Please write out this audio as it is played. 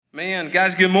Man,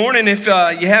 guys, good morning. If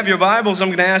you have your Bibles, I'm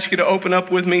going to ask you to open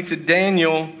up with me to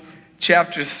Daniel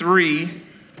chapter 3.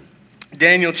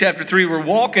 Daniel chapter 3. We're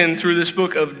walking through this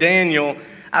book of Daniel,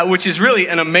 which is really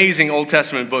an amazing Old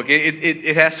Testament book.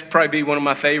 It has to probably be one of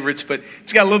my favorites, but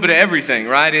it's got a little bit of everything,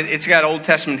 right? It's got Old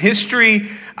Testament history.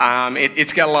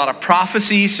 It's got a lot of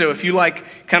prophecy. So if you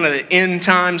like kind of the end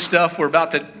time stuff, we're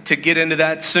about to get into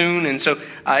that soon. And so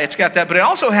it's got that. But it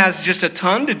also has just a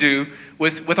ton to do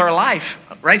with our life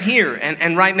right here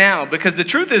and right now. Because the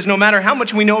truth is, no matter how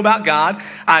much we know about God,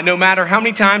 no matter how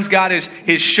many times God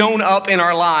has shown up in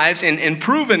our lives and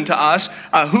proven to us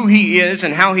who He is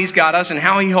and how He's got us and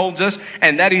how He holds us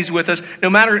and that He's with us, no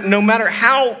matter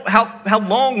how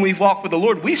long we've walked with the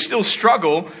Lord, we still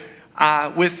struggle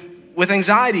with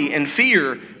anxiety and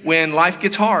fear when life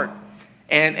gets hard.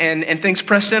 And things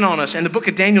press in on us. And the book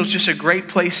of Daniel is just a great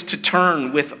place to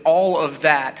turn with all of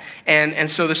that.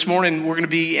 And so this morning we're going to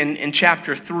be in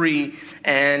chapter 3.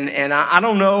 And I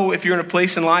don't know if you're in a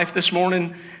place in life this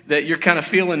morning that you're kind of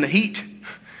feeling the heat.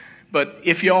 But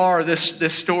if you are,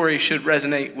 this story should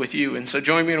resonate with you. And so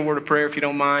join me in a word of prayer if you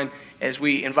don't mind as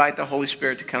we invite the Holy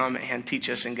Spirit to come and teach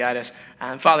us and guide us.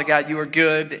 Father God, you are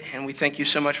good. And we thank you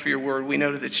so much for your word. We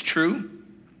know that it's true.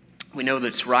 We know that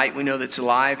it's right. We know that it's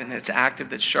alive and that it's active,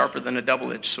 that's sharper than a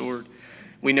double-edged sword.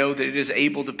 We know that it is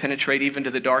able to penetrate even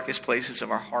to the darkest places of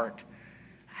our heart.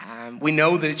 We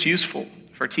know that it's useful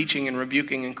for teaching and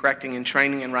rebuking and correcting and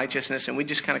training in righteousness. And we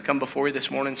just kind of come before you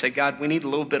this morning and say, God, we need a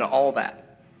little bit of all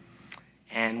that.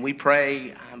 And we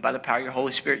pray by the power of your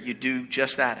Holy Spirit, you do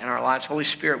just that in our lives. Holy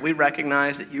Spirit, we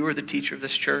recognize that you are the teacher of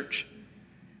this church.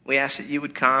 We ask that you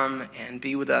would come and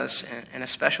be with us in a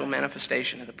special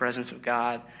manifestation of the presence of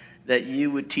God, that you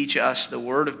would teach us the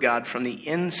Word of God from the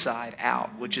inside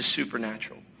out, which is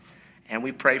supernatural. And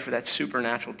we pray for that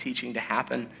supernatural teaching to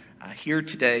happen here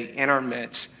today in our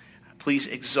midst. Please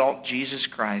exalt Jesus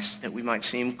Christ that we might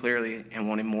see Him clearly and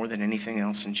want Him more than anything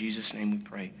else. In Jesus' name we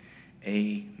pray.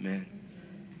 Amen.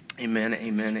 Amen,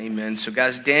 amen, amen. So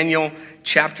guys, Daniel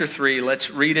chapter 3,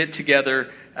 let's read it together.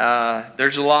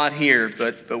 There's a lot here,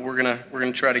 but we're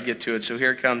gonna try to get to it. So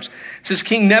here it comes. It says,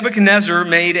 King Nebuchadnezzar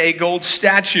made a gold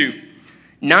statue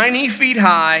 90 feet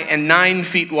high and 9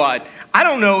 feet wide. I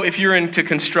don't know if you're into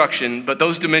construction, but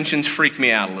those dimensions freak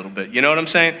me out a little bit. You know what I'm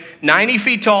saying? 90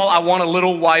 feet tall, I want a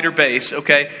little wider base,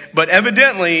 okay? But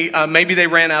evidently, maybe they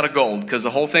ran out of gold because the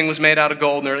whole thing was made out of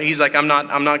gold. And he's like, I'm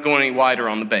not going any wider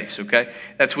on the base, okay?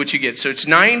 That's what you get. So it's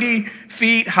 90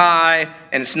 feet high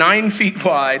and it's 9 feet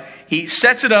wide. He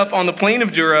sets it up on the plain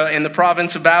of Dura in the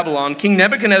province of Babylon. King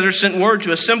Nebuchadnezzar sent word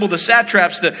to assemble the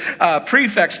satraps, the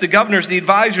prefects, the governors, the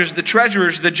advisors, the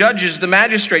treasurers, the judges, the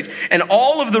magistrates, and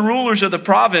all of the rulers of the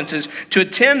provinces to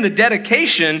attend the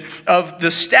dedication of the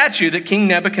statue that King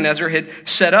Nebuchadnezzar had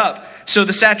set up. So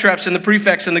the satraps and the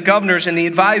prefects and the governors and the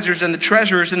advisors and the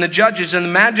treasurers and the judges and the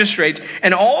magistrates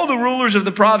and all the rulers of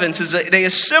the provinces, they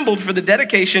assembled for the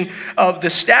dedication of the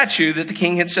statue that the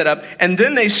king had set up. And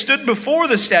then they stood before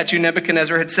the statue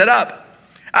Nebuchadnezzar had set up.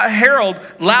 A herald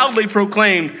loudly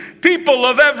proclaimed, "People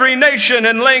of every nation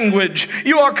and language,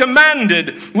 you are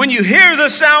commanded, when you hear the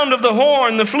sound of the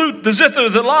horn, the flute, the zither,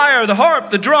 the lyre, the harp,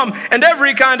 the drum, and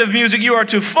every kind of music, you are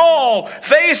to fall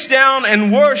face down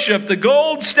and worship the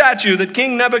gold statue that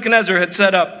King Nebuchadnezzar had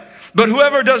set up. But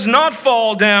whoever does not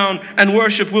fall down and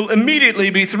worship will immediately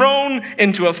be thrown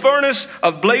into a furnace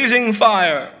of blazing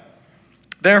fire."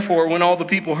 Therefore, when all the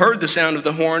people heard the sound of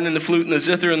the horn and the flute and the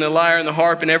zither and the lyre and the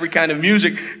harp and every kind of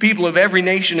music, people of every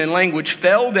nation and language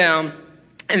fell down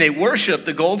and they worshiped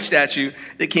the gold statue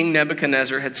that King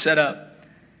Nebuchadnezzar had set up.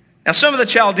 Now, some of the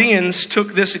Chaldeans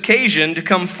took this occasion to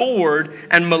come forward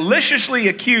and maliciously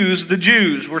accuse the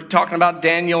Jews. We're talking about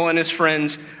Daniel and his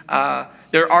friends.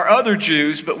 There are other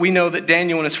Jews, but we know that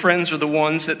Daniel and his friends are the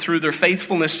ones that through their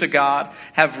faithfulness to God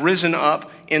have risen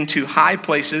up into high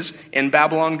places in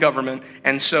Babylon government.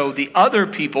 And so the other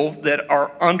people that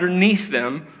are underneath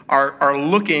them are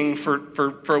looking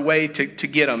for a way to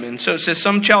get them. And so it says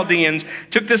some Chaldeans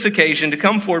took this occasion to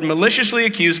come forward and maliciously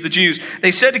accuse the Jews.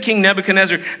 They said to King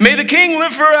Nebuchadnezzar, "May the king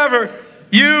live forever.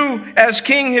 You, as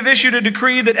king, have issued a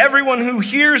decree that everyone who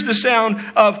hears the sound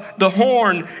of the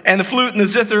horn and the flute and the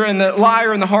zither and the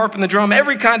lyre and the harp and the drum,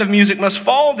 every kind of music, must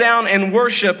fall down and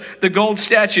worship the gold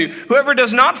statue. Whoever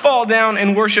does not fall down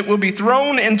and worship will be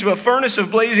thrown into a furnace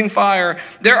of blazing fire.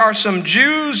 There are some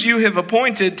Jews you have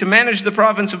appointed to manage the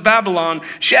province of Babylon,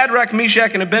 Shadrach,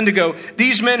 Meshach, and Abednego.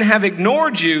 These men have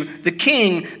ignored you, the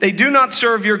king. They do not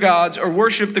serve your gods or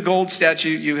worship the gold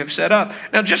statue you have set up."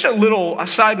 Now, just a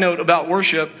side note about worship.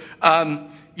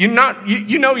 you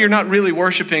know you're not really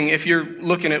worshiping if you're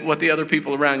looking at what the other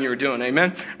people around you are doing.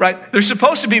 Amen? Right? They're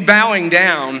supposed to be bowing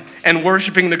down and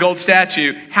worshiping the gold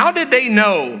statue. How did they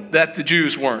know that the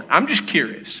Jews weren't? I'm just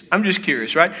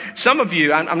curious, right? Some of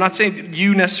you, I'm not saying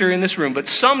you necessarily in this room, but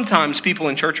sometimes people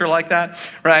in church are like that,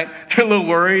 right? They're a little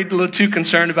worried, a little too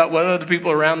concerned about what other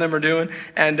people around them are doing,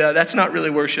 and that's not really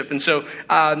worship. And so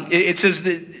it says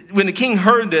that when the king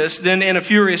heard this, then in a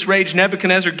furious rage,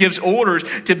 Nebuchadnezzar gives orders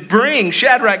to bring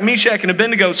Shadrach, Meshach, and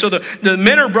Abednego. So the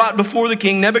men are brought before the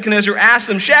king. Nebuchadnezzar asked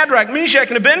them, Shadrach, Meshach,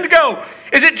 and Abednego,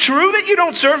 is it true that you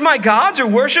don't serve my gods or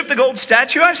worship the gold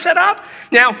statue I've set up?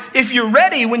 Now, if you're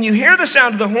ready, when you hear the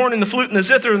sound of the horn and the flute and the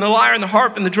zither and the lyre and the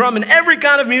harp and the drum and every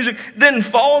kind of music, then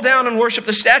fall down and worship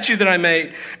the statue that I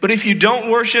made. But if you don't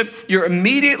worship, you're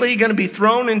immediately going to be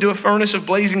thrown into a furnace of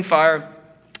blazing fire.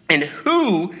 And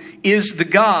who is the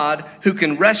God who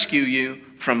can rescue you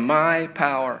from my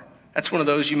power? That's one of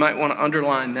those, you might want to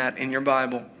underline that in your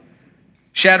Bible.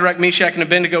 Shadrach, Meshach, and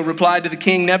Abednego replied to the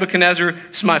king Nebuchadnezzar.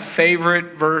 It's my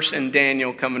favorite verse in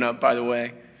Daniel coming up, by the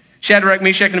way. Shadrach,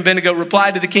 Meshach, and Abednego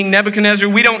replied to the king Nebuchadnezzar,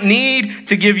 we don't need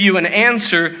to give you an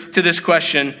answer to this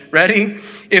question. Ready?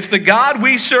 If the God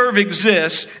we serve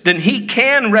exists, then he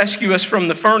can rescue us from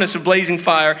the furnace of blazing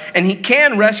fire, and he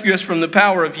can rescue us from the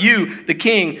power of you, the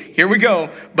king. Here we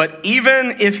go. But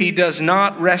even if he does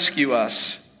not rescue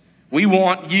us, we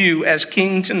want you as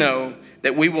king to know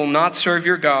that we will not serve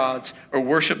your gods or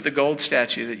worship the gold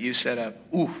statue that you set up.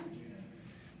 Ooh.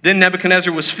 Then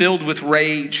Nebuchadnezzar was filled with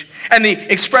rage, and the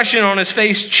expression on his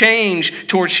face changed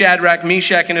towards Shadrach,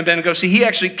 Meshach, and Abednego. See, he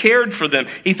actually cared for them.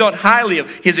 He thought highly of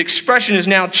them. His expression is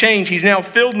now changed. He's now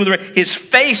filled with rage. His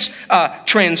face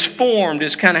transformed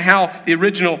is kind of how the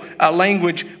original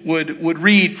language would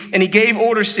read. And he gave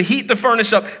orders to heat the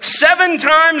furnace up 7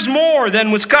 times more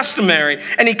than was customary.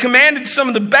 And he commanded some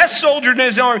of the best soldiers in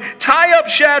his army, tie up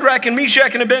Shadrach and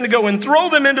Meshach and Abednego and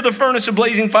throw them into the furnace of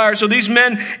blazing fire. So these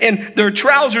men in their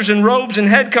trousers and robes and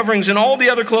head coverings and all the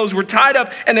other clothes were tied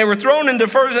up, and they were thrown into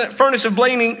the furnace of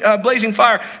blazing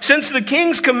fire. Since the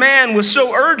king's command was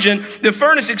so urgent, the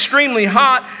furnace extremely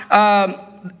hot,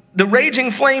 the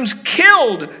raging flames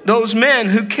killed those men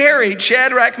who carried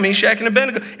Shadrach, Meshach, and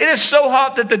Abednego. It is so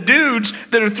hot that the dudes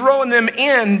that are throwing them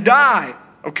in die.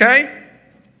 Okay?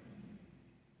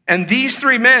 And these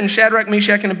 3 men, Shadrach,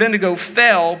 Meshach, and Abednego,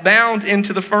 fell bound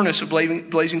into the furnace of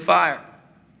blazing fire.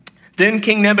 Then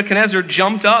King Nebuchadnezzar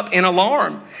jumped up in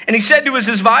alarm, and he said to his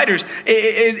advisors,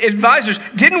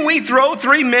 didn't we throw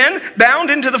 3 men bound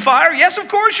into the fire? Yes, of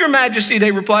course, your majesty,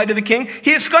 they replied to the king.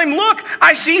 He exclaimed, look,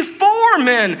 I see 4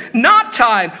 men not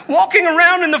tied, walking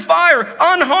around in the fire,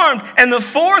 unharmed, and the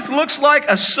 4th looks like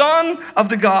a son of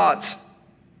the gods.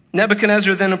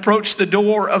 Nebuchadnezzar then approached the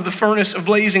door of the furnace of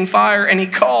blazing fire, and he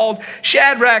called,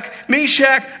 Shadrach,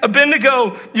 Meshach,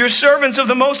 Abednego, your servants of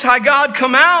the Most High God,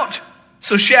 come out.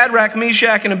 So Shadrach,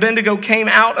 Meshach, and Abednego came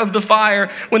out of the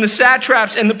fire. When the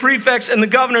satraps and the prefects and the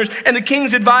governors and the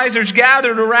king's advisors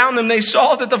gathered around them, they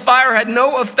saw that the fire had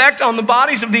no effect on the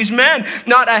bodies of these men.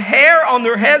 Not a hair on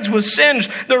their heads was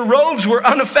singed. Their robes were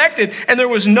unaffected, and there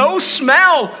was no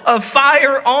smell of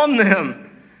fire on them.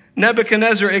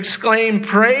 Nebuchadnezzar exclaimed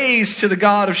praise to the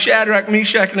God of Shadrach,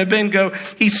 Meshach, and Abednego.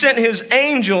 He sent his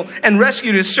angel and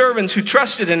rescued his servants who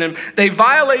trusted in him. They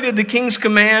violated the king's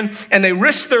command, and they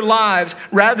risked their lives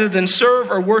rather than serve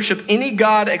or worship any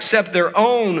god except their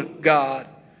own God.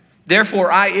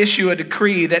 Therefore, I issue a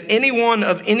decree that anyone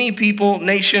of any people,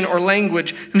 nation, or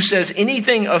language who says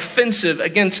anything offensive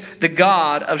against the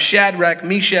God of Shadrach,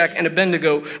 Meshach, and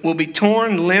Abednego will be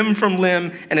torn limb from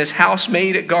limb and his house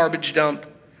made a garbage dump.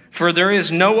 For there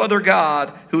is no other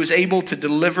God who is able to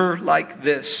deliver like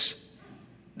this.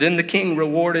 Then the king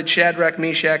rewarded Shadrach,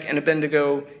 Meshach, and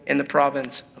Abednego in the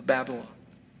province of Babylon.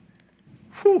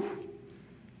 Whew.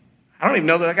 I don't even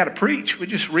know that I got to preach. We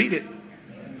just read it.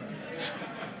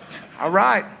 All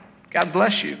right. God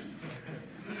bless you.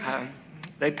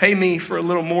 They pay me for a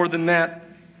little more than that.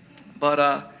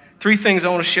 But 3 things I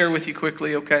want to share with you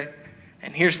quickly, okay?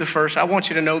 And here's the first. I want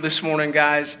you to know this morning,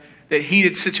 guys, that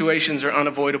heated situations are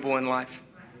unavoidable in life.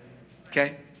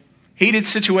 Okay? Heated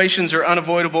situations are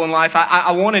unavoidable in life.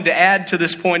 I wanted to add to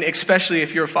this point, especially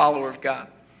if you're a follower of God.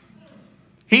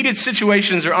 Heated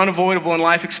situations are unavoidable in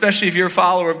life, especially if you're a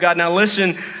follower of God. Now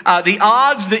listen, the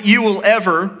odds that you will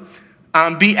ever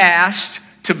be asked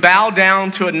to bow down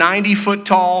to a 90-foot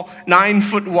tall,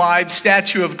 9-foot wide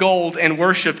statue of gold and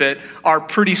worship it are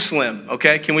pretty slim,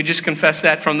 okay? Can we just confess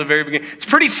that from the very beginning? It's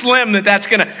pretty slim that's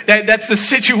the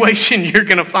situation you're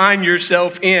gonna find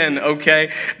yourself in,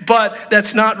 okay? But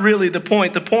that's not really the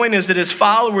point. The point is that as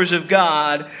followers of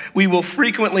God, we will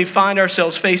frequently find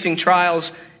ourselves facing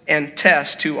trials and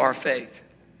test to our faith.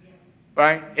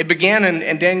 Right? It began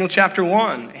in Daniel chapter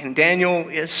 1, and Daniel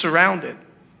is surrounded.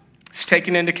 He's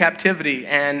taken into captivity,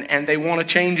 and they want to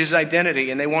change his identity,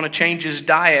 and they want to change his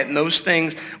diet, and those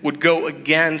things would go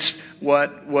against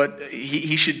what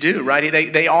he should do, right?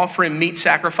 They offer him meat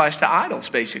sacrificed to idols,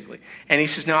 basically. And he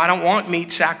says, no, I don't want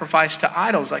meat sacrificed to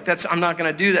idols. Like, I'm not going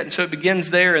to do that. And so it begins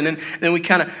there, and then we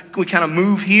kind of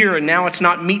move here, and now it's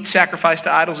not meat sacrificed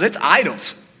to idols, it's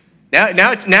idols.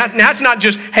 Now it's not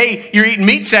just, hey, you're eating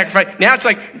meat sacrifice. Now it's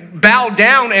like bow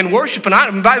down and worship an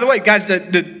idol. And by the way, guys,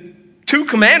 the 2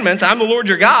 commandments, I'm the Lord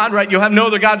your God, right? You'll have no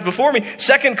other gods before me.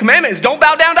 Second commandment is don't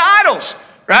bow down to idols,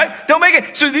 right? Don't make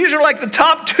it. So these are like the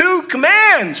top 2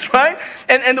 commands, right?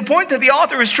 And the point that the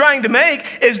author is trying to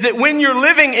make is that when you're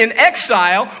living in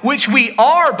exile, which we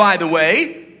are, by the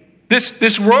way,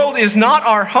 this world is not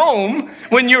our home.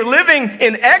 When you're living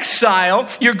in exile,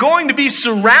 you're going to be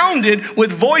surrounded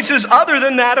with voices other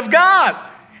than that of God.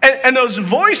 And those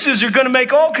voices are going to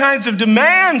make all kinds of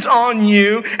demands on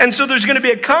you. And so there's going to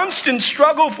be a constant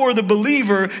struggle for the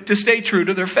believer to stay true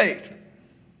to their faith.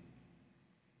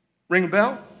 Ring a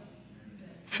bell?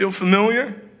 Feel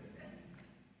familiar?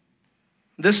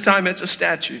 This time it's a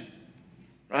statue,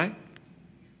 right?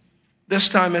 This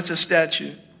time it's a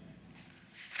statue.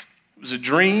 It was a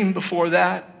dream before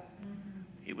that.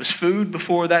 It was food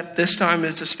before that. This time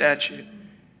it's a statue.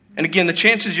 And again, the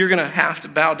chances you're going to have to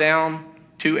bow down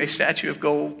to a statue of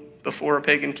gold before a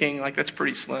pagan king, like, that's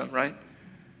pretty slim, right?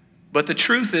 But the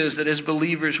truth is that as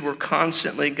believers, we're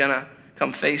constantly going to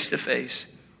come face to face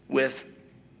with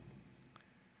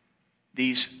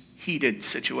these heated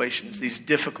situations, these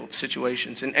difficult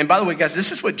situations. And by the way, guys,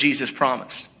 this is what Jesus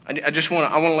promised. I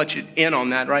want to let you in on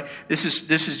that, right? This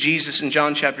is Jesus in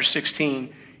John chapter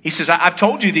 16. He says, I've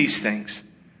told you these things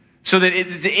so that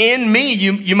in me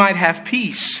you might have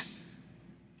peace.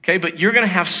 Okay, but you're going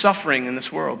to have suffering in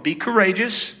this world. Be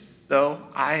courageous, though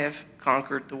I have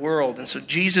conquered the world. And so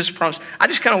Jesus promised. I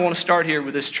just kind of want to start here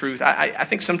with this truth. I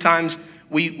think sometimes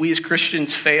we as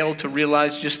Christians fail to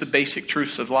realize just the basic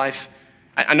truths of life.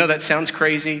 I know that sounds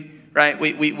crazy, right?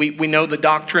 We know the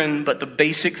doctrine, but the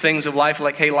basic things of life,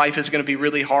 like, hey, life is going to be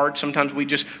really hard. Sometimes we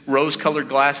just rose-colored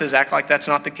glasses, act like that's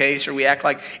not the case, or we act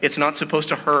like it's not supposed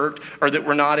to hurt, or that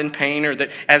we're not in pain, or that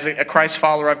as a Christ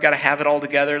follower, I've got to have it all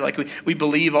together. Like, we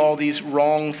believe all these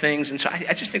wrong things. And so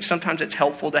I just think sometimes it's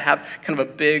helpful to have kind of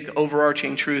a big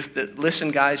overarching truth that,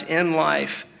 listen, guys, in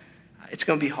life, it's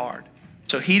going to be hard.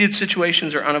 So heated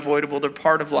situations are unavoidable. They're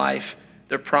part of life.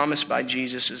 They're promised by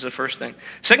Jesus is the first thing.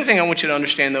 Second thing I want you to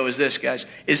understand, though, is this, guys,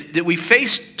 is that we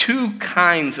face 2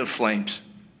 kinds of flames,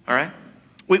 all right?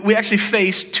 We actually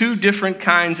face 2 different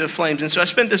kinds of flames. And so I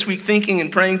spent this week thinking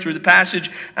and praying through the passage.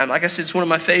 Like I said, it's one of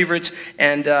my favorites,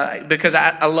 and because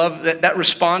I love that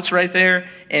response right there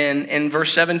in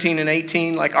verse 17 and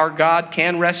 18, like, our God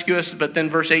can rescue us, but then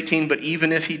verse 18, but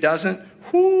even if he doesn't,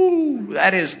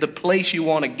 that is the place you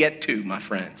want to get to, my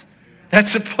friends.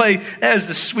 That's the place, that is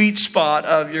the sweet spot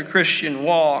of your Christian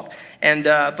walk. And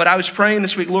but I was praying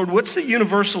this week, Lord, what's the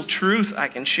universal truth I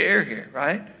can share here,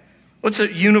 right? What's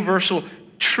a universal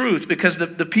truth? Because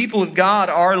the people of God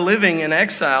are living in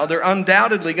exile. They're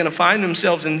undoubtedly going to find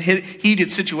themselves in heated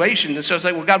situations. And so I was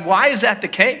like, well, God, why is that the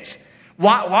case?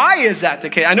 Why is that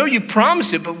the case? I know you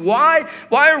promised it, but why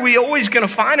are we always going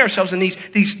to find ourselves in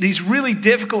these really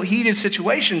difficult, heated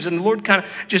situations? And the Lord kind of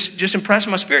just impressed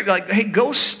my spirit, like, hey,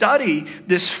 go study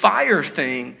this fire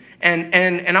thing.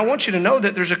 And I want you to know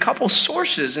that there's a couple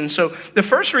sources. And so the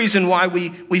first reason why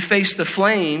we face the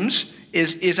flames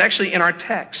is actually in our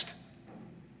text.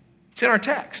 It's in our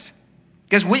text.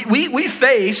 Because we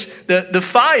face the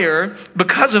fire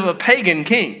because of a pagan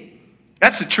king.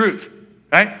 That's the truth.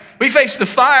 Right? We face the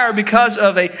fire because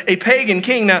of a pagan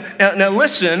king. Now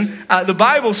listen, the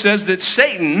Bible says that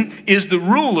Satan is the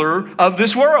ruler of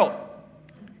this world.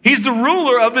 He's the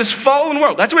ruler of this fallen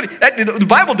world. That's what the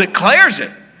Bible declares it,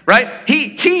 right?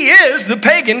 He is the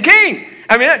pagan king.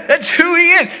 I mean, that's who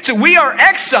he is. So we are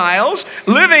exiles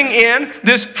living in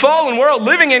this fallen world,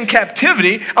 living in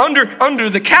captivity under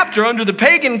the captor, under the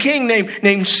pagan king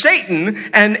named Satan.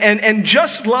 And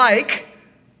just like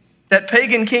that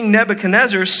pagan king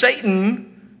Nebuchadnezzar,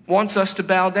 Satan wants us to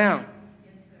bow down.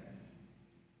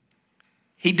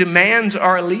 He demands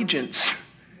our allegiance.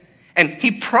 And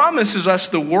he promises us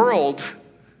the world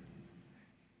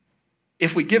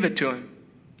if we give it to him.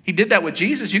 He did that with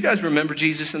Jesus. You guys remember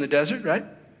Jesus in the desert, right?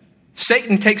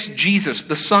 Satan takes Jesus,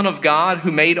 the Son of God,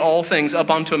 who made all things, up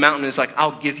onto a mountain and is like,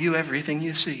 I'll give you everything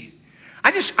you see.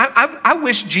 I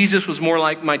wish Jesus was more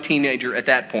like my teenager at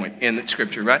that point in the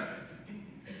scripture, right?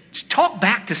 Just talk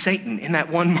back to Satan in that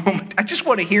one moment. I just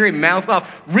want to hear him mouth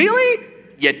off. Really?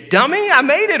 You dummy, I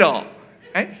made it all.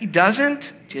 Right? He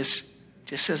doesn't, just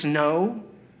says no.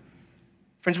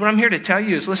 Friends, what I'm here to tell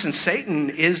you is, listen,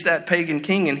 Satan is that pagan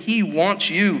king, and he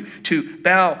wants you to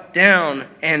bow down.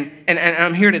 And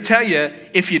I'm here to tell you,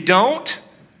 if you don't,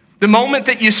 the moment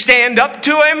that you stand up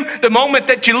to him, the moment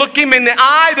that you look him in the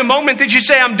eye, the moment that you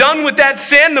say, I'm done with that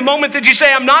sin, the moment that you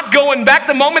say, I'm not going back,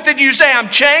 the moment that you say, I'm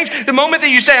changed, the moment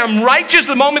that you say, I'm righteous,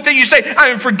 the moment that you say,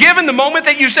 I'm forgiven, the moment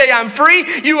that you say, I'm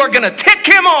free, you are going to tick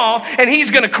him off, and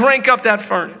he's going to crank up that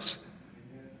furnace.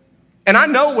 And I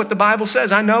know what the Bible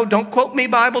says. I know, don't quote me,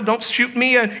 Bible. Don't shoot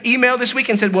me an email this week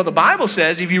and say, well, the Bible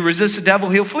says if you resist the devil,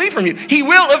 he'll flee from you. He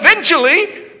will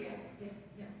eventually.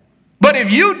 But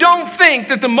if you don't think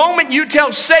that the moment you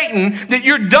tell Satan that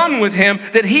you're done with him,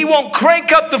 that he won't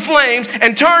crank up the flames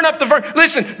and turn up the furnace.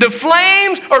 Listen, the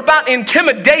flames are about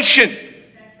intimidation.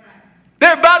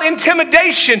 They're about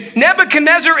intimidation.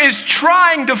 Nebuchadnezzar is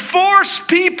trying to force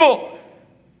people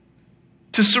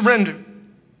to surrender.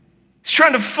 He's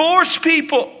trying to force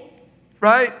people,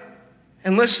 right?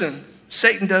 And listen,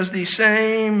 Satan does the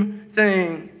same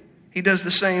thing. He does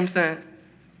the same thing.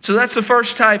 So that's the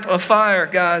first type of fire,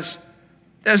 guys.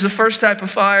 That's the first type of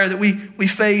fire that we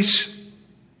face.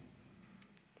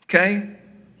 Okay?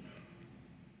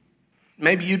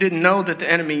 Maybe you didn't know that the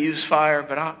enemy used fire,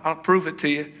 but I'll prove it to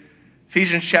you.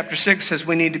 Ephesians chapter 6 says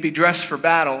we need to be dressed for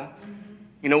battle.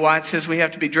 You know why it says we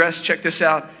have to be dressed? Check this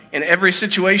out. In every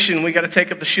situation, we got to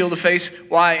take up the shield of faith.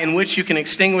 Why? In which you can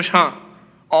extinguish,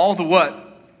 all the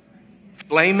what?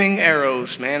 Flaming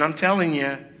arrows. Man, I'm telling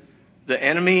you, the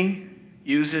enemy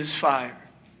uses fire.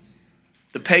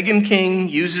 The pagan king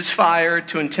uses fire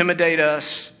to intimidate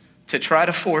us, to try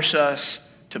to force us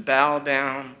to bow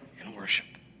down and worship.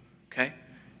 Okay?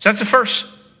 So that's the first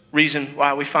reason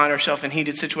why we find ourselves in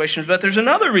heated situations. But there's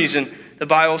another reason the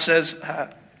Bible says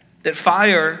that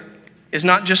fire is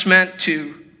not just meant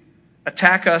to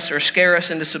attack us or scare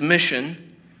us into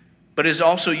submission, but is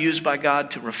also used by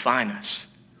God to refine us.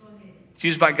 It's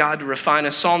used by God to refine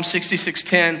us. Psalm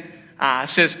 66:10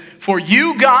 says, "For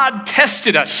you, God,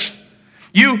 tested us.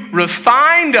 You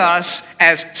refined us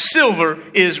as silver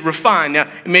is refined." Now,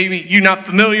 maybe you're not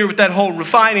familiar with that whole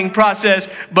refining process,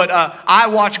 but I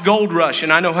watch Gold Rush,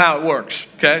 and I know how it works,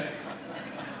 okay?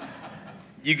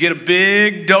 You get a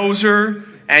big dozer,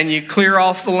 and you clear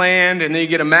off the land, and then you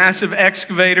get a massive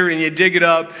excavator, and you dig it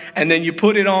up, and then you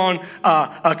put it on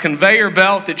a conveyor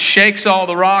belt that shakes all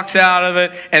the rocks out of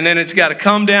it, and then it's got to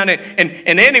come down.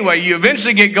 And anyway, you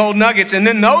eventually get gold nuggets, and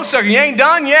then those suckers, you ain't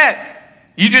done yet.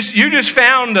 You just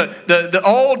found the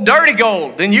old dirty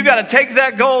gold. Then you got to take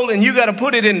that gold and you got to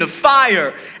put it into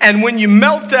fire. And when you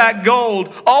melt that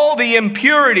gold, all the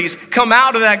impurities come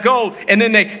out of that gold. And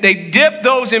then they dip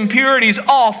those impurities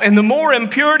off. And the more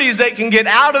impurities they can get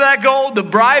out of that gold, the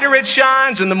brighter it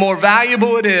shines and the more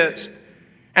valuable it is.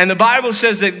 And the Bible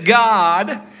says that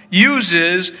God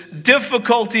uses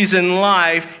difficulties in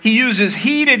life. He uses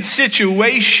heated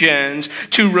situations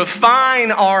to refine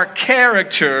our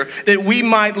character, that we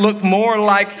might look more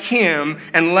like Him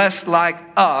and less like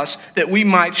us, that we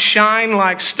might shine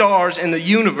like stars in the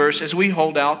universe as we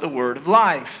hold out the word of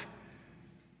life.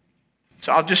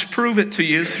 So I'll just prove it to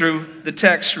you through the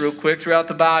text real quick throughout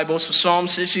the Bible. So Psalm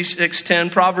 66:10,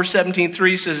 Proverbs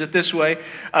 17:3 says it this way: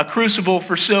 a crucible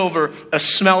for silver, a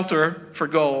smelter for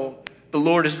gold. The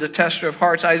Lord is the tester of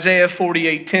hearts. Isaiah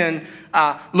 48:10,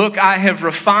 look, I have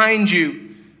refined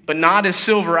you, but not as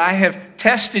silver. I have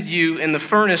tested you in the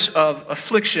furnace of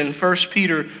affliction. 1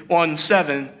 Peter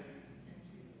 1:7.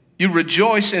 You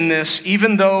rejoice in this,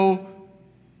 even though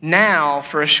now,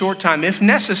 for a short time, if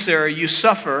necessary, you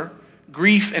suffer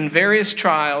grief and various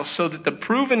trials, so that the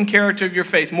proven character of your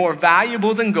faith, more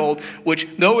valuable than gold, which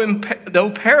though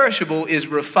perishable is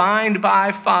refined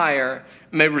by fire,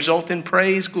 may result in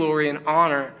praise, glory, and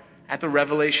honor at the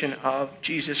revelation of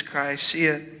Jesus Christ. See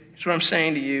it? That's what I'm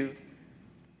saying to you.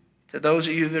 To those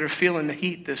of you that are feeling the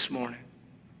heat this morning.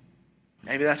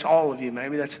 Maybe that's all of you.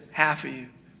 Maybe that's half of you.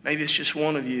 Maybe it's just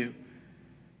one of you.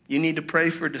 You need to pray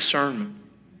for discernment.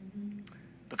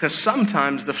 Because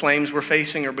sometimes the flames we're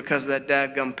facing are because of that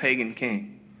dadgum pagan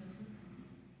king.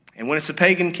 And when it's a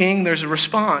pagan king, there's a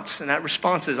response. And that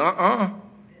response is, I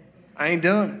ain't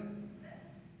done it.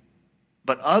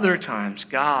 But other times,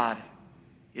 God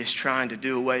is trying to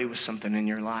do away with something in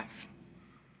your life.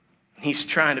 He's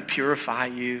trying to purify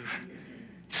you.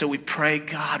 So we pray,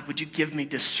 God, would you give me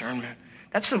discernment?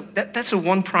 That's a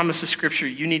one promise of Scripture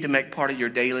you need to make part of your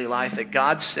daily life, that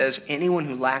God says anyone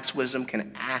who lacks wisdom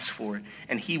can ask for it,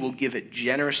 and He will give it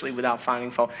generously without finding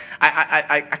fault.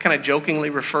 I kind of jokingly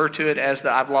refer to it as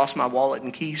the I've lost my wallet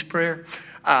and keys prayer.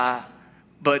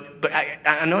 But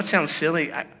I know it sounds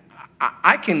silly.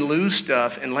 I can lose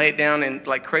stuff and lay it down in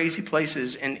like crazy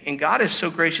places. And God is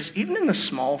so gracious, even in the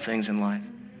small things in life.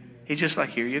 He's just like,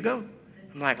 here you go.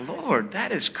 I'm like, Lord,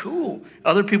 that is cool.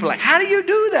 Other people are like, how do you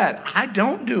do that? I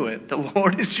don't do it. The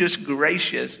Lord is just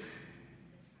gracious.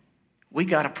 We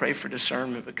got to pray for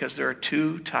discernment because there are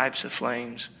two types of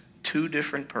flames, two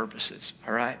different purposes,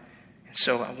 all right? And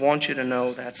so I want you to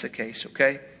know that's the case,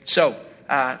 okay? So,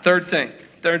 third thing.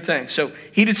 So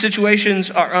heated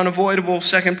situations are unavoidable.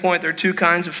 Second point, there are two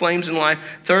kinds of flames in life.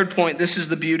 Third point, this is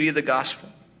the beauty of the gospel.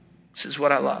 This is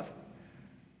what I love.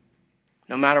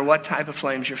 No matter what type of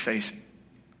flames you're facing,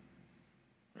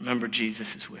 remember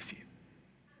Jesus is with you.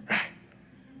 Right?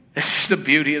 This is the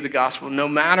beauty of the gospel. No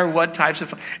matter what types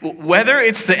of, whether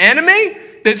it's the enemy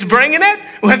that's bringing it,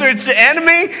 whether it's the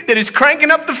enemy that is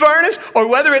cranking up the furnace, or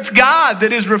whether it's God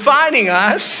that is refining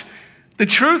us, the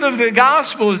truth of the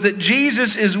gospel is that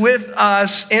Jesus is with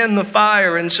us in the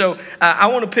fire. And so I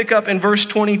want to pick up in verse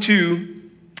 22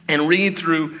 and read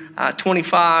through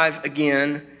 25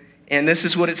 again. And this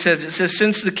is what it says. It says,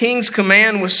 since the king's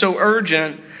command was so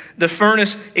urgent, the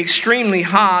furnace extremely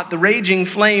hot, the raging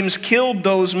flames killed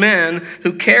those men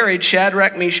who carried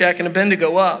Shadrach, Meshach, and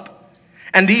Abednego up.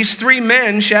 And these three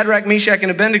men, Shadrach, Meshach,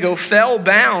 and Abednego, fell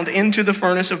bound into the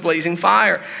furnace of blazing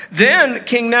fire. Then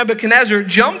King Nebuchadnezzar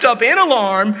jumped up in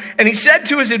alarm, and he said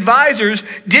to his advisors,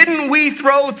 didn't we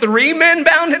throw three men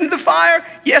bound into the fire?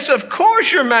 Yes, of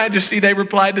course, your majesty, they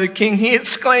replied to the king. He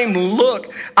exclaimed,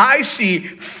 look, I see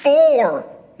four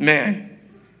men,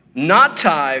 not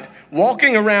tied,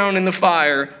 walking around in the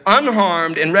fire,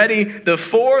 unharmed and ready. The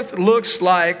fourth looks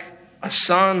like a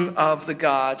son of the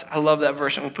gods. I love that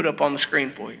verse. I'm going to put it up on the screen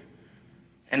for you.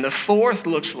 And the fourth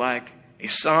looks like a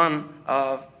son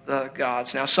of the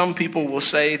gods. Now, some people will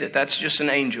say that that's just an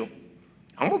angel.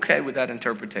 I'm okay with that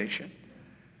interpretation.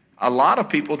 A lot of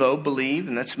people, though, believe,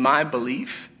 and that's my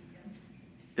belief,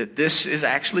 that this is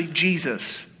actually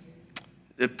Jesus,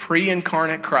 the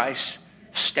pre-incarnate Christ,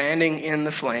 standing in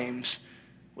the flames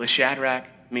with Shadrach,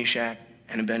 Meshach,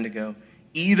 and Abednego.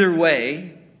 Either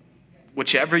way,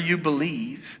 whichever you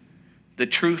believe, the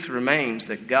truth remains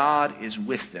that God is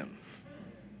with them.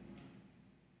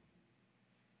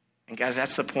 And guys,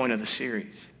 that's the point of the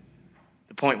series.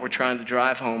 The point we're trying to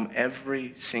drive home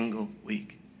every single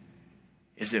week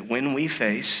is that when we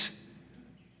face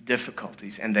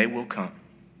difficulties, and they will come,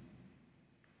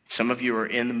 some of you are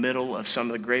in the middle of some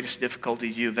of the greatest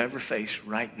difficulties you've ever faced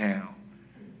right now.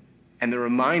 And the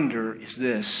reminder is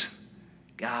this: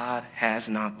 God has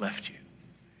not left you.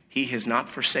 He has not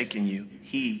forsaken you.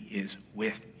 He is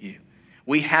with you.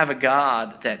 We have a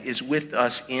God that is with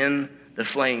us in the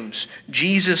flames.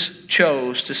 Jesus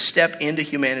chose to step into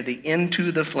humanity,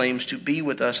 into the flames, to be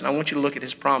with us. And I want you to look at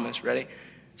his promise. Ready?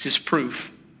 It's his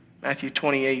proof. Matthew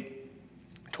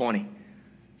 28:20. It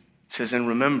says, and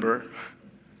remember,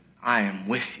 I am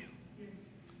with you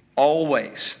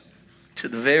always to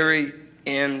the very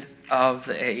end of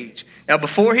the age. Now,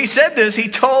 before he said this, he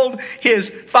told his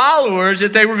followers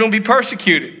that they were going to be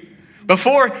persecuted.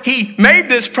 Before he made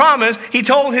this promise, he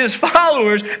told his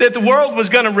followers that the world was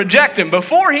going to reject him.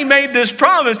 Before he made this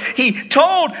promise, he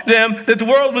told them that the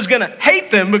world was going to hate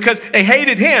them because they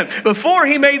hated him. Before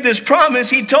he made this promise,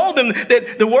 he told them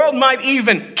that the world might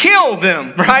even kill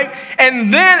them, right?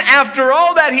 And then after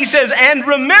all that, he says, and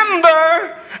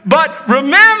remember, but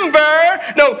remember,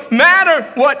 no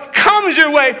matter what comes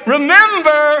your way,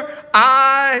 remember,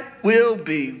 I will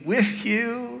be with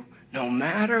you no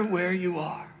matter where you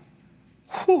are.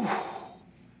 Whew.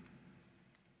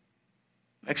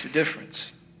 Makes a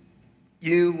difference.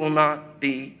 You will not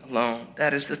be alone.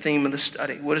 That is the theme of the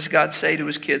study. What does God say to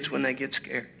his kids when they get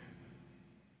scared?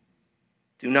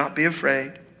 Do not be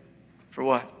afraid. For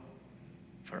what?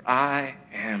 For I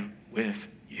am with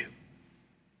you.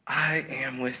 I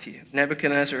am with you.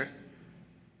 Nebuchadnezzar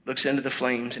looks into the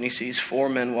flames and he sees four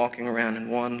men walking around,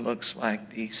 and one looks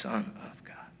like the Son of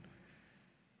God.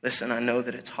 Listen, I know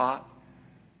that it's hot.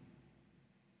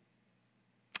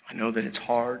 I know that it's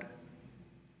hard.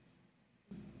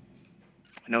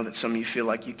 I know that some of you feel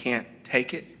like you can't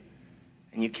take it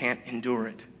and you can't endure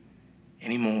it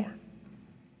anymore.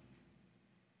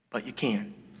 But you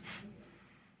can.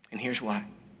 And here's why.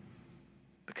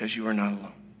 Because you are not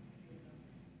alone.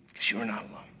 Because you are not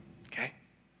alone. Okay?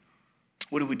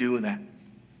 What do we do with that?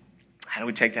 How do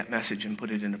we take that message and put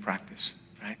it into practice?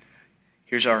 Right?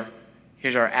 Here's our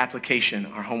application,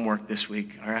 our homework this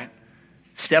week. All right?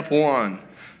 Step one.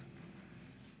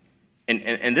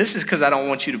 And this is because I don't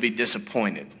want you to be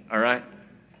disappointed, all right?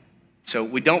 So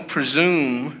we don't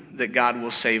presume that God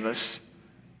will save us,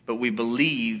 but we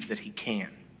believe that he can,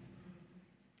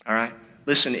 all right?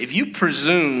 Listen, if you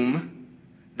presume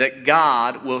that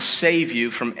God will save you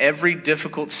from every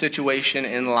difficult situation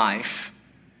in life,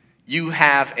 you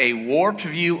have a warped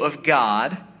view of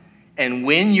God, and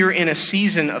when you're in a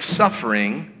season of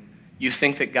suffering, you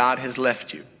think that God has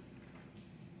left you.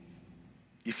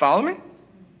 You follow me?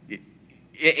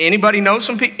 Anybody know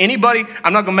some people? Anybody?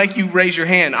 I'm not going to make you raise your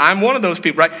hand. I'm one of those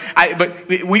people, right? But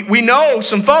we know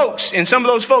some folks, and some of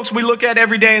those folks we look at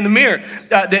every day in the mirror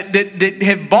that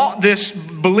have bought this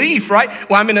belief, right?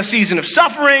 Well, I'm in a season of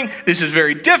suffering. This is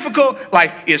very difficult.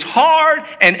 Life is hard.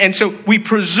 And so we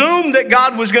presume that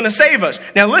God was going to save us.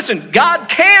 Now listen, God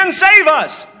can save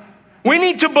us. We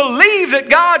need to believe that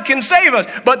God can save us.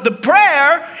 But the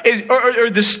prayer is,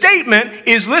 or the statement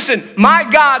is, listen, my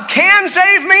God can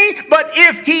save me, but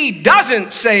if He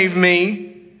doesn't save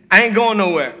me, I ain't going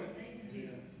nowhere.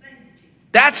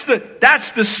 That's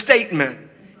the statement.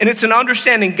 And it's an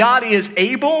understanding God is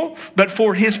able, but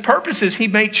for His purposes, He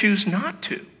may choose not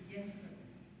to.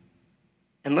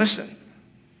 And listen,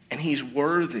 and He's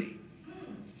worthy.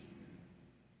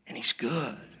 And He's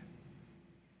good.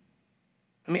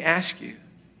 Let me ask you,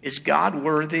 is God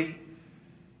worthy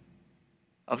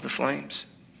of the flames?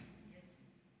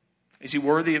 Is He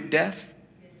worthy of death?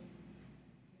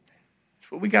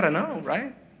 That's what we got to know,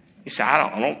 right? You say, I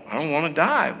don't want to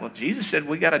die. Well, Jesus said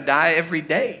we got to die every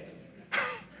day.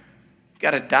 You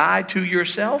got to die to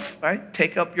yourself, right?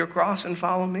 Take up your cross and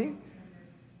follow me.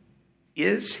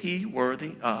 Is He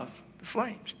worthy of the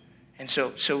flames? And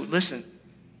so listen,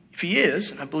 if He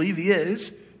is, and I believe He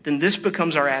is, then this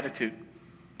becomes our attitude.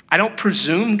 I don't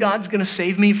presume God's going to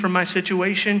save me from my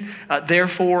situation.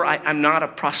 Therefore, I'm not a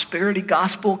prosperity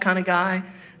gospel kind of guy.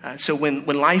 So when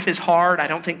life is hard, I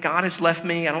don't think God has left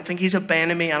me. I don't think He's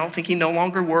abandoned me. I don't think He no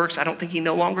longer works. I don't think He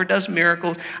no longer does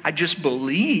miracles. I just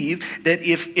believe that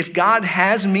if God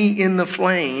has me in the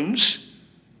flames,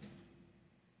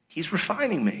 He's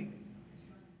refining me.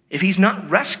 If He's not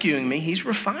rescuing me, He's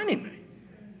refining me.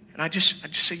 And I just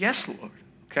say, yes, Lord.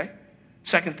 Okay?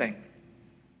 Second thing.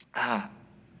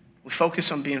 We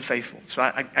focus on being faithful. So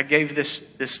I gave this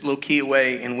little key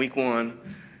away in week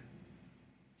 1.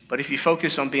 But if you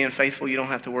focus on being faithful, you don't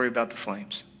have to worry about the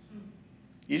flames.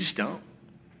 You just don't.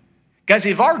 Guys,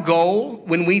 if our goal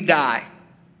when we die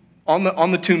on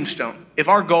the tombstone, if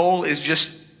our goal is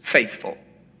just faithful,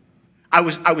 I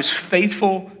was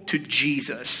faithful to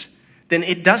Jesus, then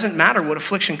it doesn't matter what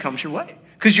affliction comes your way.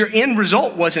 Because your end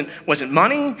result wasn't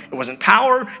money, it wasn't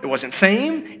power, it wasn't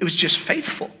fame, it was just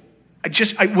faithful.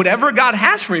 Whatever God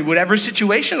has for me, whatever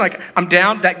situation, like I'm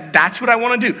down, that's what I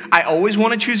want to do. I always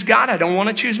want to choose God. I don't want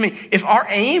to choose me. If our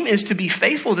aim is to be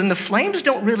faithful, then the flames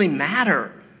don't really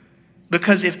matter.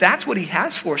 Because if that's what He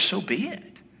has for us, so be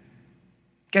it.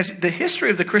 Guys, the history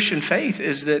of the Christian faith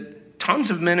is that tons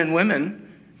of men and women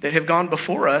that have gone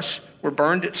before us were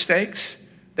burned at stakes.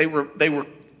 They were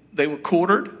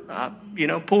quartered,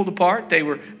 pulled apart. They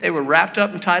were wrapped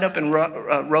up and tied up in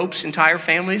ropes, entire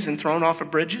families, and thrown off of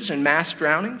bridges and mass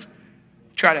drownings.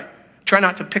 Try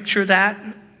not to picture that.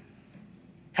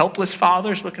 Helpless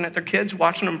fathers looking at their kids,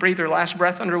 watching them breathe their last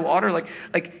breath underwater.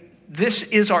 Like this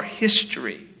is our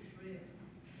history.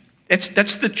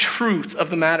 That's the truth of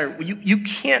the matter. You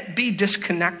can't be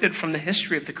disconnected from the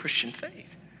history of the Christian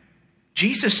faith.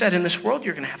 Jesus said, in this world,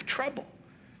 you're going to have trouble.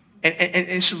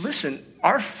 And so listen,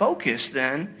 our focus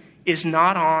then is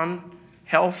not on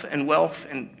health and wealth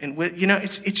and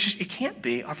it's just, it can't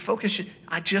be. Our focus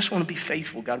I just want to be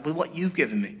faithful, God, with what You've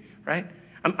given me, right?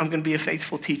 I'm going to be a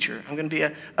faithful teacher. I'm going to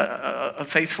be a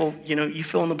faithful, you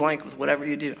fill in the blank with whatever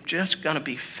you do. I'm just going to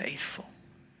be faithful.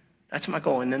 That's my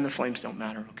goal. And then the flames don't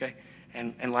matter, okay?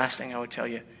 And last thing I would tell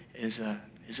you is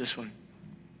this one.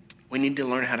 We need to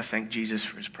learn how to thank Jesus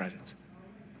for His presence,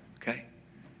 okay?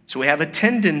 So we have a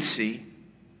tendency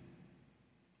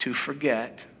to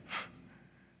forget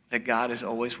that God is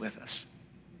always with us.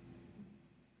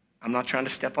 I'm not trying to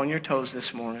step on your toes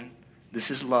this morning. This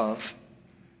is love.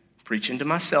 Preaching to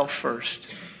myself first.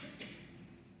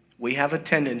 We have a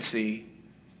tendency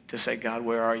to say, God,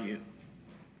 where are You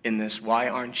in this? Why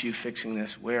aren't You fixing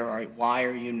this? Why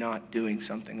are You not doing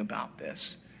something about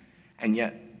this? And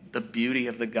yet, the beauty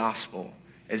of the gospel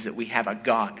is that we have a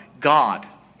God. God.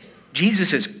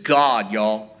 Jesus is God,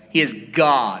 y'all. He is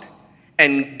God.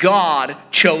 And God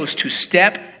chose to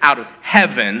step out of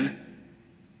heaven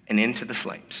and into the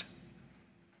flames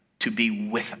to be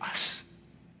with us.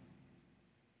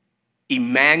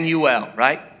 Emmanuel,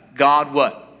 right? God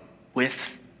what?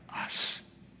 With us.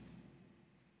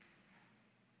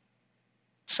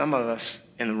 Some of us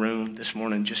in the room this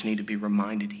morning just need to be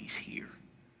reminded He's here.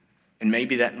 And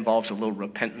maybe that involves a little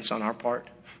repentance on our part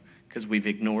because we've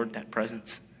ignored that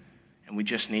presence. And we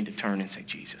just need to turn and say,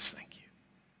 Jesus, thank You.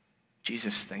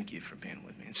 Jesus, thank you for being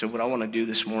with me. And so what I want to do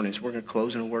this morning is we're going to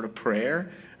close in a word of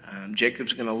prayer.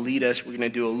 Jacob's going to lead us. We're going to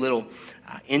do a little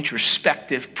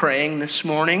introspective praying this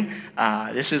morning.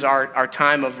 This is our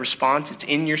time of response. It's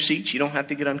in your seats. You don't have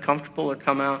to get uncomfortable or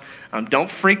come out. Don't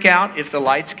freak out if the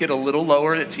lights get a little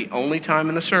lower. It's the only time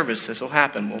in the service this will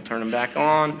happen. We'll turn them back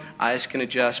on. Eyes can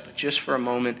adjust. But just for a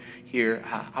moment here,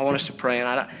 I want us to pray.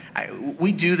 And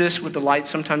we do this with the light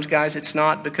sometimes, guys. It's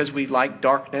not because we like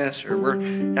darkness or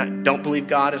don't believe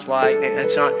God is light.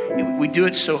 That's not. We do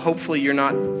it so hopefully you're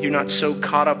not so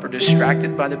caught up or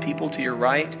distracted by the people to your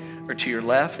right or to your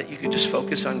left that you can just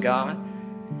focus on God.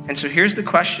 And so here's the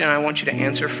question I want you to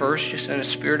answer first, just in a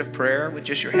spirit of prayer, with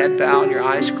just your head bowed and your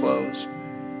eyes closed.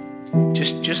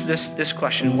 Just this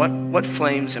question: What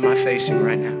flames am I facing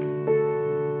right now?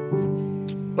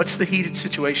 What's the heated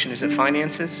situation? Is it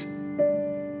finances?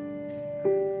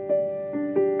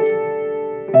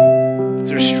 Is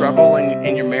there a struggle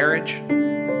in your marriage?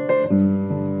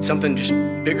 Something just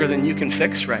bigger than you can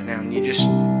fix right now, and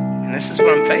this is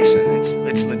what I'm facing.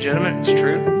 It's legitimate. It's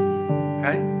true,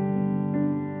 right?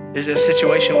 Is it a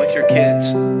situation with your kids?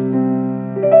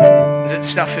 Is it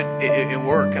stuff at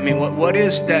work? I mean, what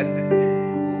is that?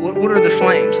 What are the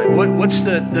flames? Like, what's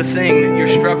the thing that you're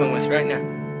struggling with right now?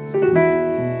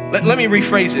 Let me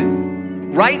rephrase it.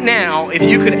 Right now, if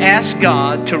you could ask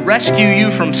God to rescue you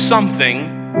from something,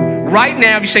 right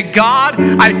now, if you say, God,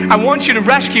 I want you to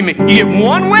rescue me, you get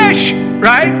one wish,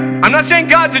 right? I'm not saying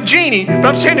God's a genie, but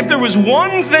I'm saying if there was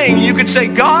one thing you could say,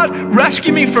 God,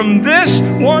 rescue me from this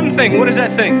one thing. What is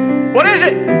that thing? What is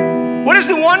it? What is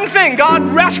the one thing? God,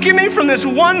 rescue me from this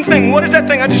one thing. What is that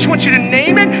thing? I just want you to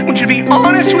name it. I want you to be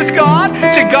honest with God.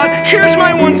 Say, God, here's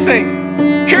my one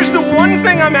thing. Here's the one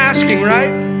thing I'm asking,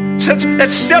 right? So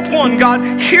that's step one.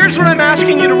 God, here's what I'm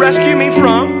asking you to rescue me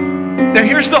from. Now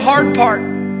here's the hard part.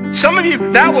 Some of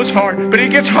you, that was hard, but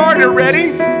it gets harder. Ready?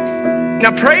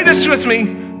 Now pray this with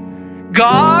me.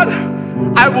 God,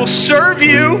 I will serve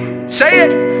you. Say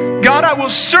it. God, I will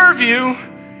serve you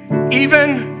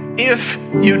even if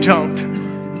you don't.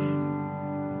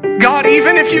 God,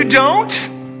 even if you don't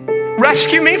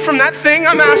rescue me from that thing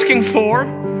I'm asking for,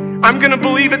 I'm going to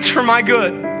believe it's for my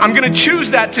good. I'm going to choose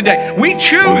that today. We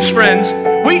choose, friends.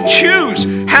 We choose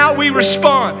how we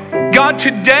respond. God,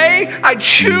 today I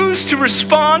choose to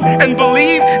respond and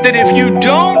believe that if you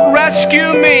don't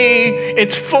rescue me,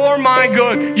 it's for my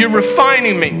good. You're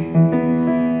refining me.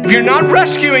 If you're not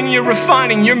rescuing, you're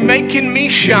refining. You're making me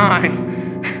shine.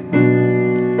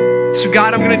 So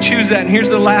God, I'm going to choose that. And here's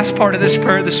the last part of this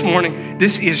prayer this morning.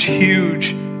 This is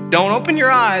huge. Don't open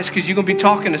your eyes because you're going to be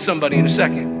talking to somebody in a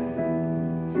second.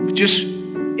 But just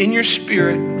in your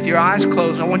spirit, with your eyes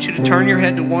closed, I want you to turn your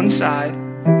head to one side,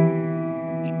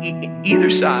 either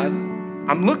side.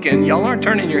 I'm looking. Y'all aren't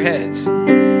turning your heads.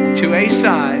 To a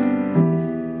side.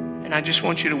 And I just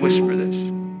want you to whisper this.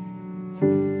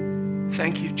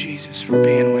 Thank you, Jesus, for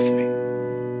being with me.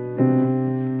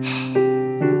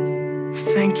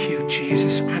 Thank you,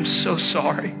 Jesus. I'm so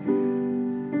sorry.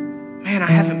 Man, I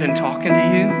haven't been talking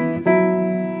to you.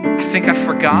 I think I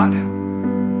forgot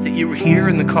that you were here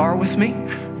in the car with me.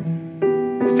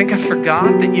 I think I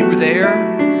forgot that you were there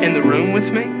in the room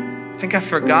with me. I think I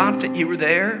forgot that you were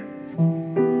there.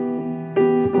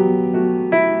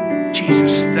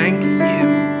 Jesus, thank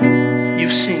you.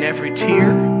 You've seen every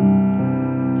tear.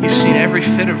 You've seen every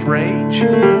fit of rage.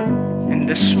 And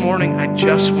this morning, I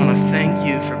just want to thank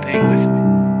you for being with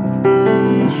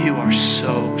me. You are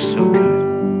so, so good.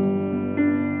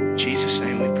 In Jesus'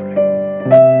 name we pray.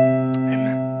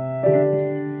 Amen.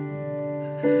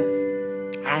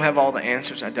 I don't have all the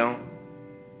answers. I don't.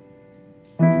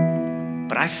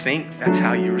 But I think that's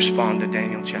how you respond to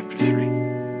Daniel chapter 3.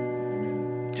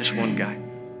 Just one guy.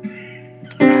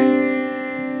 All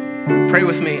right. Pray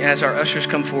with me as our ushers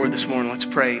come forward this morning. Let's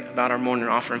pray about our morning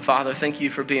offering. Father, thank you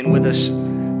for being with us.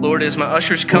 Lord, as my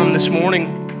ushers come this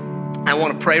morning, I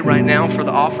want to pray right now for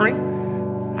the offering.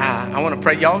 I want to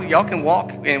pray. Y'all can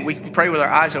walk and we can pray with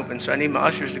our eyes open. So I need my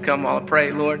ushers to come while I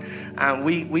pray. Lord,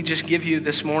 we just give you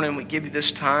this morning. We give you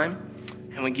this time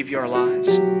and we give you our lives.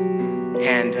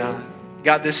 And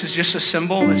God, this is just a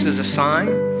symbol. This is a sign.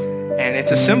 And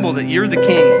it's a symbol that you're the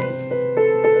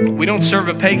king. We don't serve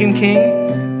a pagan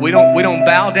king. We don't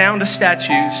bow down to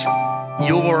statues.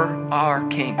 You're our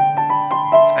king.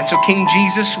 And so, King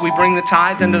Jesus, we bring the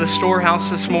tithe into the storehouse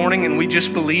this morning, and we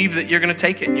just believe that you're going to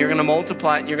take it, and you're going to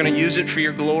multiply it, and you're going to use it for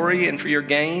your glory and for your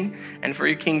gain and for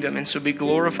your kingdom. And so be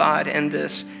glorified in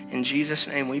this. In Jesus'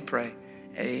 name we pray.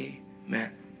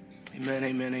 Amen. Amen,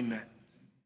 amen, amen.